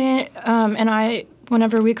Ashley and I,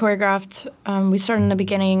 whenever we choreographed, we started in the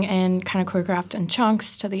beginning and kind of choreographed in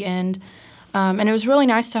chunks to the end. And it was really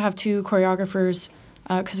nice to have two choreographers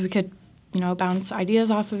because we could, bounce ideas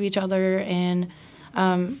off of each other and,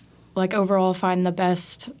 overall find the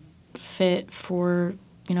best fit for,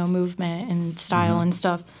 movement and style and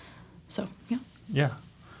stuff. So, yeah. Yeah.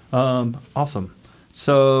 Awesome.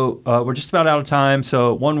 So we're just about out of time.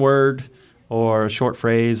 So one word or a short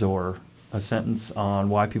phrase or a sentence on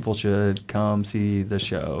why people should come see the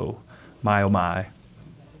show. My oh my.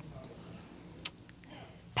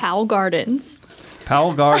 Powell Gardens.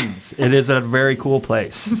 Powell Gardens. It is a very cool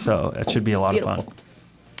place, so it should be a lot of fun.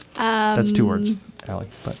 That's 2 words, Allie.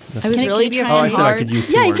 But I was really trying I said I could use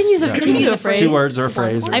 2 words. Yeah, you can use a phrase. 2 words or a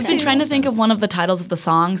phrase. I've been trying to think of one of the titles of the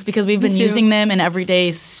songs because we've been using them in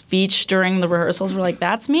everyday speech during the rehearsals. We're like,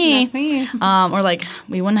 that's me. That's me. Or like,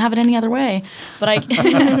 we wouldn't have it any other way. But I...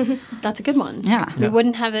 That's a good one. Yeah. We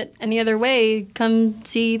wouldn't have it any other way. Come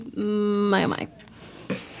see my oh my.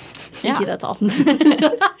 Thank you, that's all.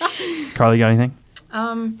 Carly, got anything?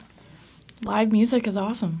 Live music is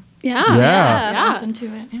awesome. Yeah. Dance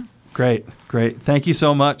into it, yeah. Great. Thank you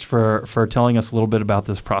so much for telling us a little bit about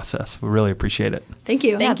this process. We really appreciate it. Thank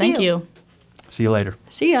you. Thank you. See you later.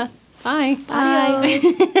 See ya. Bye. Bye.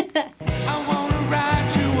 I want to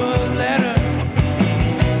write you a letter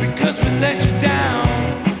because we let you down.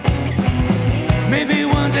 Maybe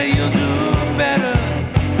one day you'll do better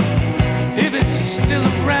if it's still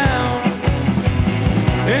around.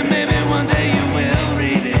 And maybe one day you will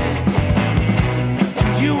read it to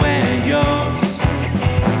you and yours.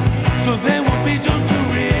 So there won't be time to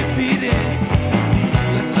repeat it.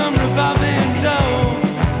 Like some revolving door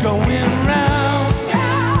going round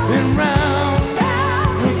and round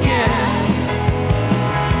again.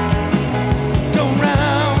 Go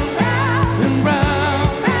round and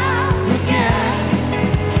round again.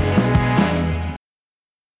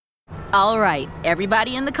 All right,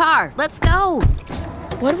 everybody in the car, let's go.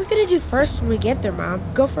 What are we gonna do first when we get there, Mom?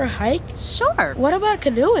 Go for a hike? Sure. What about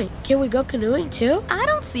canoeing? Can we go canoeing too? I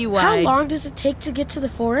don't see why. How long does it take to get to the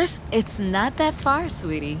forest? It's not that far,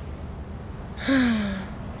 sweetie.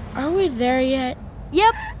 Are we there yet?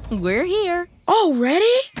 Yep, we're here. Already?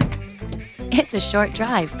 It's a short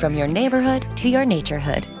drive from your neighborhood to your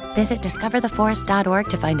naturehood. Visit discovertheforest.org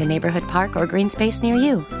to find a neighborhood park or green space near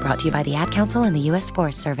you. Brought to you by the Ad Council and the U.S.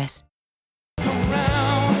 Forest Service.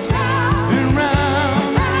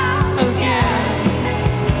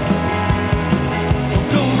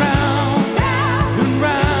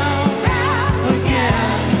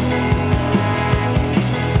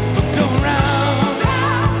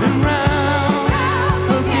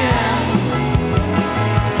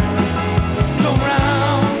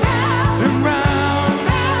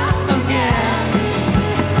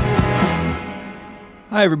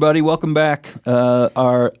 Hi, everybody. Welcome back.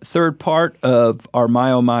 Our third part of our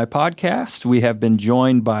My Oh My podcast. We have been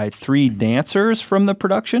joined by 3 dancers from the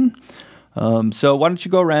production. So why don't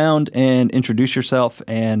you go around and introduce yourself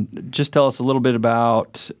and just tell us a little bit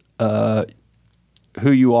about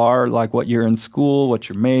who you are, like what you're in school, what's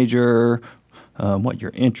your major, what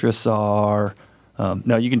your interests are.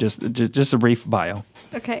 No, you can just a brief bio.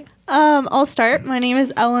 Okay. I'll start. My name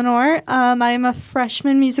is Eleanor. I am a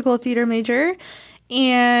freshman musical theater major.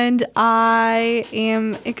 And I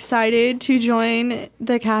am excited to join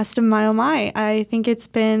the cast of My Oh My. I think it's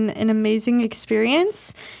been an amazing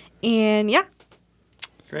experience. And yeah.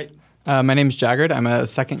 Great. My name is Jaggard. I'm a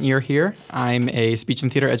second year here. I'm a speech and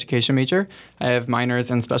theater education major. I have minors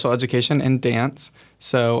in special education and dance.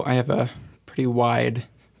 So I have a pretty wide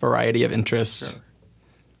variety of interests. Sure.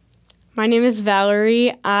 My name is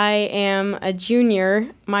Valerie. I am a junior.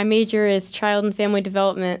 My major is child and family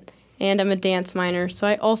development. And I'm a dance minor, so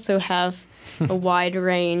I also have a wide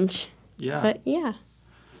range Yeah. But yeah.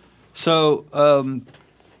 So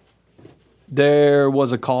there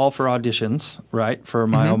was a call for auditions, right, for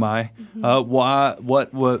My Oh My.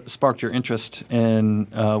 What sparked your interest in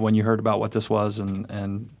when you heard about what this was,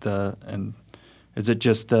 and is it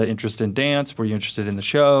just the interest in dance? Were you interested in the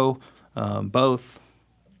show? Both?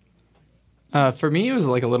 For me, it was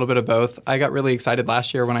like a little bit of both. I got really excited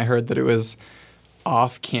last year when I heard that it was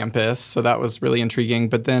off campus, so that was really intriguing.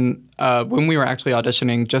 But then when we were actually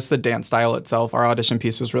auditioning, just the dance style itself, our audition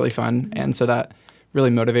piece was really fun, and so that really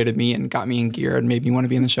motivated me and got me in gear and made me want to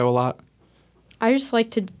be in the show a lot. I just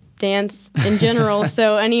like to dance in general,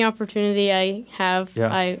 so any opportunity I have,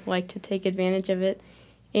 I like to take advantage of it.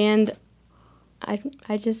 And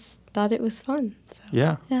I just thought it was fun. So.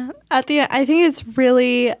 Yeah. Yeah. I think it's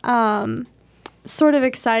really sort of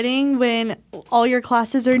exciting when all your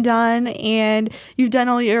classes are done and you've done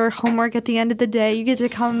all your homework at the end of the day. You get to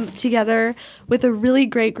come together with a really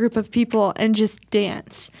great group of people and just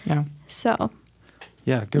dance. Yeah. So.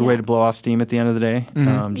 Yeah, good way to blow off steam at the end of the day.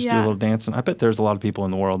 Mm-hmm. Just do a little dancing. I bet there's a lot of people in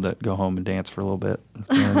the world that go home and dance for a little bit at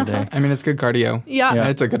the end of the day. I mean, it's good cardio. Yeah.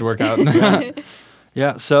 It's a good workout.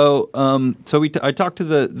 Yeah. So, I talked to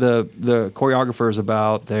the choreographers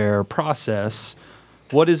about their process.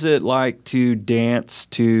 What is it like to dance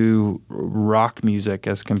to rock music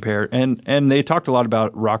as compared? And they talked a lot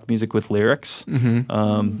about rock music with lyrics.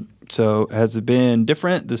 Mm-hmm. So, has it been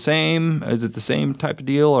different? The same? Is it the same type of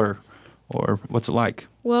deal, or what's it like?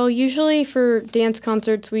 Well, usually for dance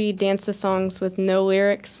concerts, we dance the songs with no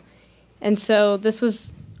lyrics. And so this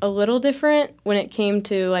was a little different when it came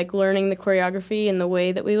to like learning the choreography and the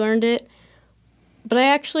way that we learned it. But I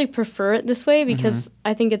actually prefer it this way because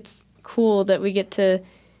I think it's cool that we get to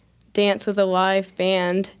dance with a live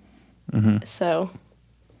band. So,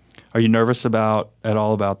 are you nervous at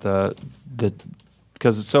all about the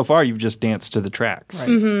because so far you've just danced to the tracks, right.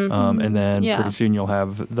 And then pretty soon you'll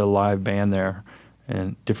have the live band there,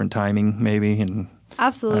 and different timing maybe, and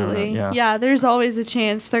absolutely, yeah. There's always a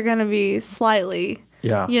chance they're going to be slightly,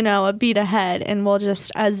 a beat ahead, and we'll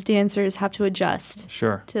just as dancers have to adjust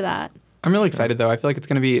to that. I'm really excited though. I feel like it's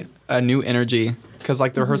going to be a new energy because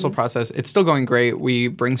like the rehearsal process, it's still going great. We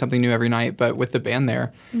bring something new every night, but with the band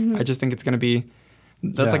there, I just think it's going to be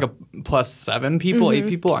like a plus 7 people, 8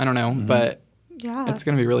 people. I don't know, but. Yeah. It's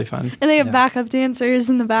going to be really fun. And they have backup dancers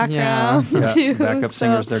in the background, too. Backup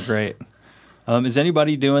singers, they're great. Is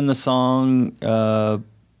anybody doing the song,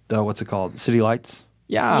 what's it called, City Lights?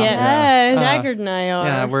 Yeah. Yes. Jaggard and I are.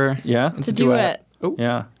 Yeah, we're... Yeah? It's a duet. Oh.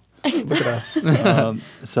 Yeah. Look at us.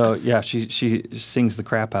 So, yeah, she sings the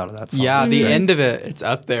crap out of that song. Yeah, the end of it, it's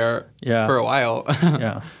up there for a while.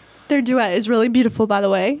 Yeah. Their duet is really beautiful, by the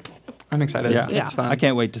way. I'm excited. Yeah. It's fun. I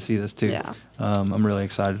can't wait to see this, too. Yeah. I'm really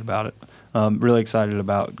excited about it. Really excited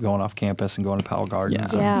about going off campus and going to Powell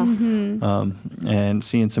Gardens. Yeah. And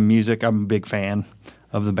seeing some music. I'm a big fan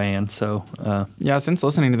of the band. So yeah, since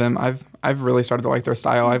listening to them, I've really started to like their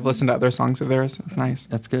style. I've listened to other songs of theirs. It's nice.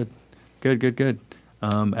 That's good. Good.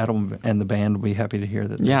 Adam and the band will be happy to hear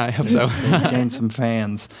that. Yeah, I hope so. Gained some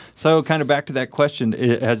fans. So kind of back to that question,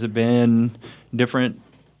 has it been different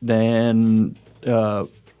than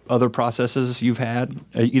other processes you've had,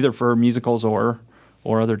 either for musicals or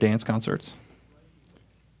other dance concerts?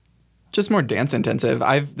 Just more dance intensive.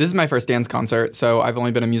 This is my first dance concert, so I've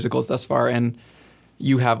only been in musicals thus far, and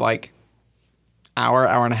you have like hour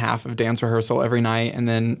and a half of dance rehearsal every night, and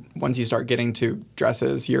then once you start getting to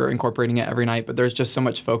dresses, you're incorporating it every night, but there's just so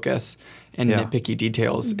much focus and nitpicky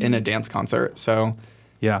details in a dance concert, so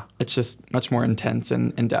it's just much more intense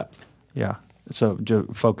and in-depth. Yeah, so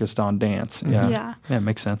focused on dance. Yeah, it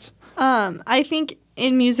makes sense. I think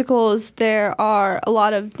in musicals there are a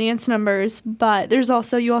lot of dance numbers, but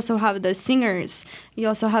you also have the singers. You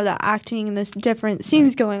also have the acting and this different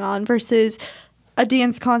scenes going on versus a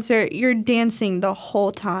dance concert. You're dancing the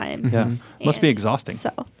whole time. Yeah, must be exhausting.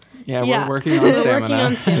 So we're working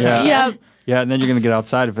on stamina. Yeah, and then you're gonna get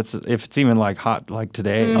outside if it's even like hot like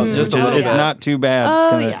today. Just a little bit. It's not too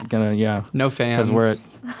bad. It's gonna no fans because we're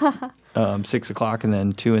at 6 o'clock and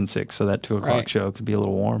then 2 and 6, so that 2 o'clock show could be a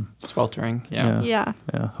little warm, sweltering. Yeah.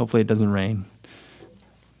 Hopefully it doesn't rain.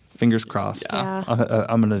 Fingers crossed. Yeah.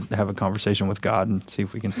 I'm gonna have a conversation with God and see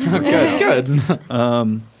if we can.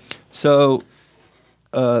 Good. So,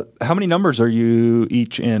 how many numbers are you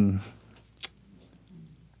each in?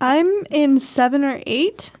 I'm in 7 or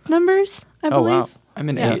 8 numbers, I believe. Oh wow, I'm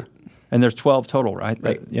in 8. And there's 12 total, right?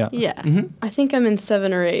 Right. Yeah. I think I'm in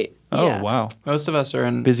 7 or 8. Oh wow. Most of us are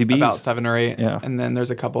in Busy bees. about 7 or 8. Yeah. And then there's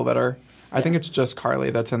a couple that are. I think it's just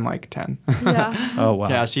Carly that's in like 10. Yeah. Oh wow.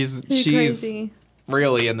 Yeah, she's crazy.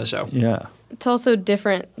 really in the show. Yeah. it's also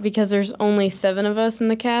different because there's only 7 of us in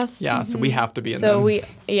the cast. Yeah, so we have to be in So them.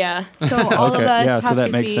 So all of us yeah, so have that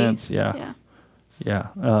to makes be- sense. Yeah.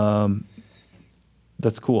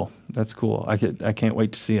 That's cool. That's cool. I can't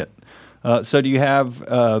wait to see it. So do you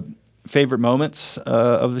have favorite moments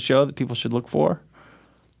of the show that people should look for,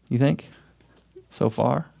 you think, so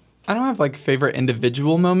far? I don't have like favorite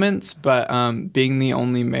individual moments, but being the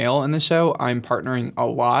only male in the show, I'm partnering a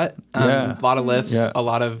lot. A lot of lifts, a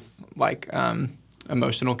lot of like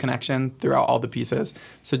emotional connection throughout all the pieces.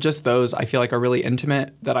 So just those I feel like are really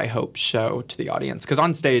intimate that I hope show to the audience. Because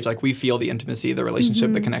on stage, like we feel the intimacy, the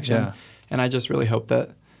relationship, the connection. Yeah. And I just really hope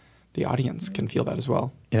that the audience can feel that as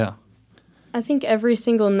well. Yeah. I think every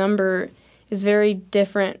single number is very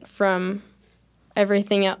different from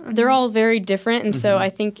everything else. They're all very different, and so I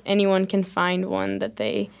think anyone can find one that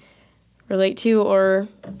they relate to or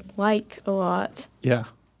like a lot. Yeah.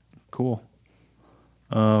 Cool.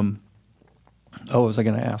 What was I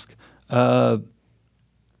going to ask? I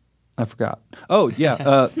forgot. Oh,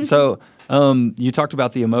 yeah. So you talked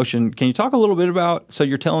about the emotion. Can you talk a little bit about, so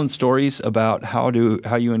you're telling stories about how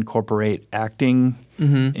you incorporate acting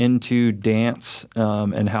into dance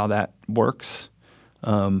and how that works?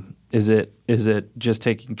 Is it just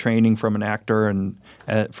taking training from an actor and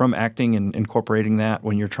from acting and incorporating that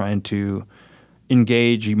when you're trying to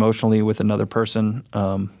engage emotionally with another person,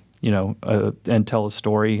 and tell a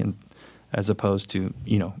story, and as opposed to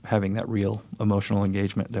having that real emotional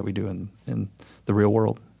engagement that we do in the real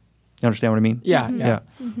world? You understand what I mean? Yeah.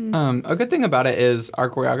 A good thing about it is our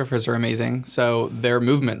choreographers are amazing. So their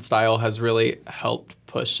movement style has really helped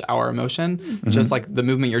push our emotion. Just like the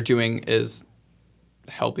movement you're doing is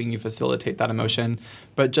helping you facilitate that emotion.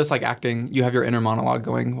 But just like acting, you have your inner monologue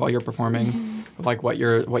going while you're performing, like what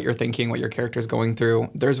you're thinking, what your character's going through.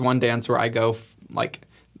 There's one dance where I go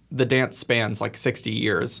the dance spans like 60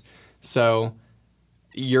 years. So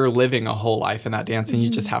you're living a whole life in that dance, and you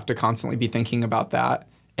just have to constantly be thinking about that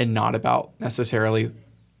and not about necessarily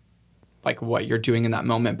like what you're doing in that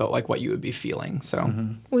moment, but like what you would be feeling. So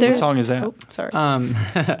what song is that? Oh, sorry.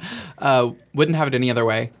 Wouldn't Have It Any Other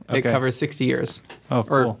Way. Okay. It covers 60 years. Oh,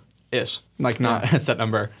 cool. Or ish, like not a set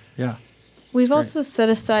number. Yeah. We've also set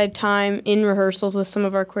aside time in rehearsals with some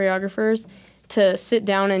of our choreographers to sit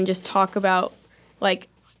down and just talk about like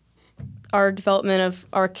our development of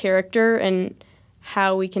our character and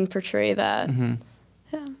how we can portray that.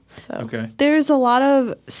 Yeah. So Okay. There's a lot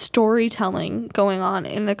of storytelling going on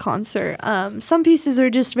in the concert. Some pieces are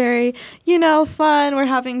just very, fun. We're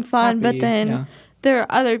having fun. Happy, but then yeah. there are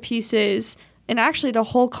other pieces, and actually the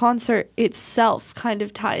whole concert itself kind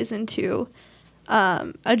of ties into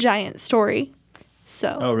a giant story.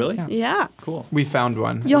 So. Oh, really? Yeah. Cool. We found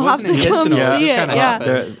one. You'll it wasn't have to come intentional. see It just it, kind of yeah.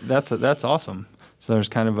 happened. That's awesome. So there's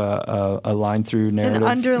kind of a line through narrative. An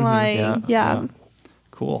underlying, yeah.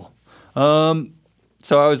 Cool.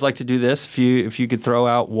 So I always like to do this. If you could throw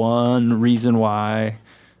out one reason why,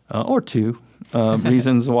 or two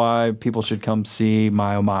reasons why people should come see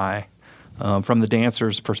My Oh My from the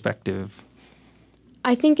dancer's perspective.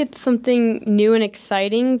 I think it's something new and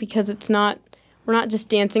exciting because we're not just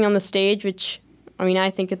dancing on the stage, which,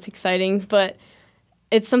 I think it's exciting, but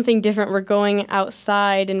it's something different. We're going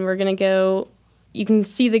outside and we're going to go, you can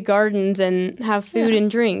see the gardens and have food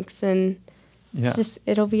and drinks, and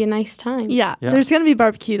it'll be a nice time. Yeah. There's going to be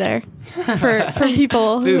barbecue there for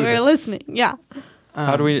people who are listening. Yeah.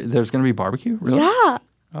 There's going to be barbecue? Really? Yeah.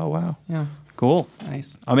 Oh, wow. Yeah. Cool.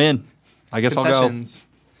 Nice. I'm in. I guess Confessions.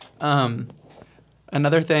 I'll go.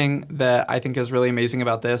 Another thing that I think is really amazing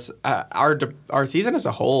about this, our season as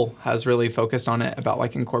a whole has really focused on it about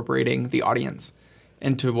like incorporating the audience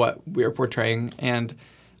into what we're portraying. And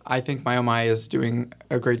I think My Oh My is doing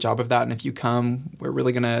a great job of that. And if you come, we're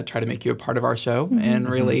really going to try to make you a part of our show and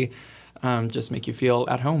really just make you feel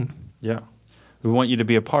at home. Yeah. We want you to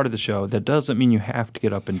be a part of the show. That doesn't mean you have to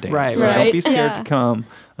get up and dance. Right. So don't be scared to come.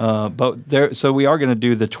 So we are going to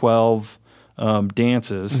do the 12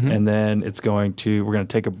 dances, and then we're going to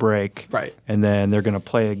take a break. Right. And then they're going to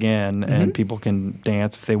play again, and people can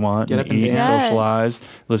dance if they want, Get up and eat, dance. socialize,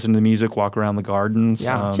 listen to the music, walk around the gardens.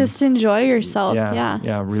 Yeah. Just enjoy yourself.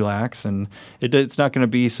 Yeah, relax. And it's not going to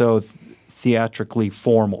be so theatrically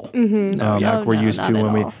formal like we're used to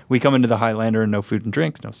when we come into the Highlander and no food and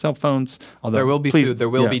drinks, no cell phones. Although there will be food, there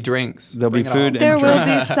will be drinks. There'll be food there and will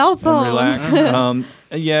drinks. be cell phones. Relax.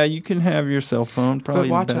 Yeah, you can have your cell phone. Probably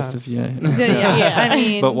But watch the best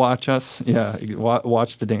us. But watch us. Yeah,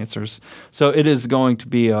 watch the dancers. So it is going to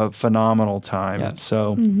be a phenomenal time. Yes.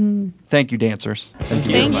 So thank you, dancers. Thank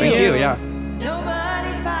you. Thank Thank you. Yeah.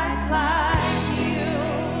 Nobody fights like you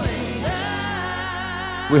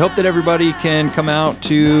and We hope that everybody can come out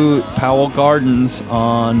to Powell Gardens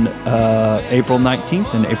on April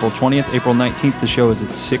 19th and April 20th. April 19th, the show is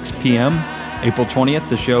at 6 p.m. April 20th,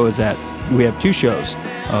 the show is we have two shows,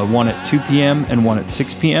 one at 2 p.m. and one at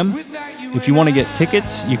 6 p.m. If you want to get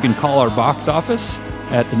tickets, you can call our box office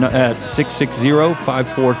at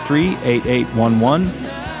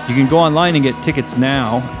 660-543-8811. You can go online and get tickets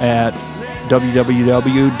now at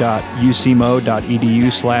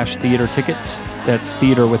www.ucmo.edu/theater tickets. That's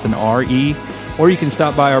theater with an R-E. Or you can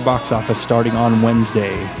stop by our box office starting on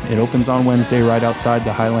Wednesday. It opens on Wednesday right outside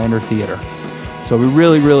the Highlander Theater. So we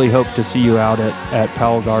really, really hope to see you out at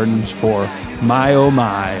Powell Gardens for My Oh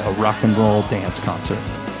My, a rock and roll dance concert.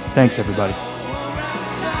 Thanks, everybody.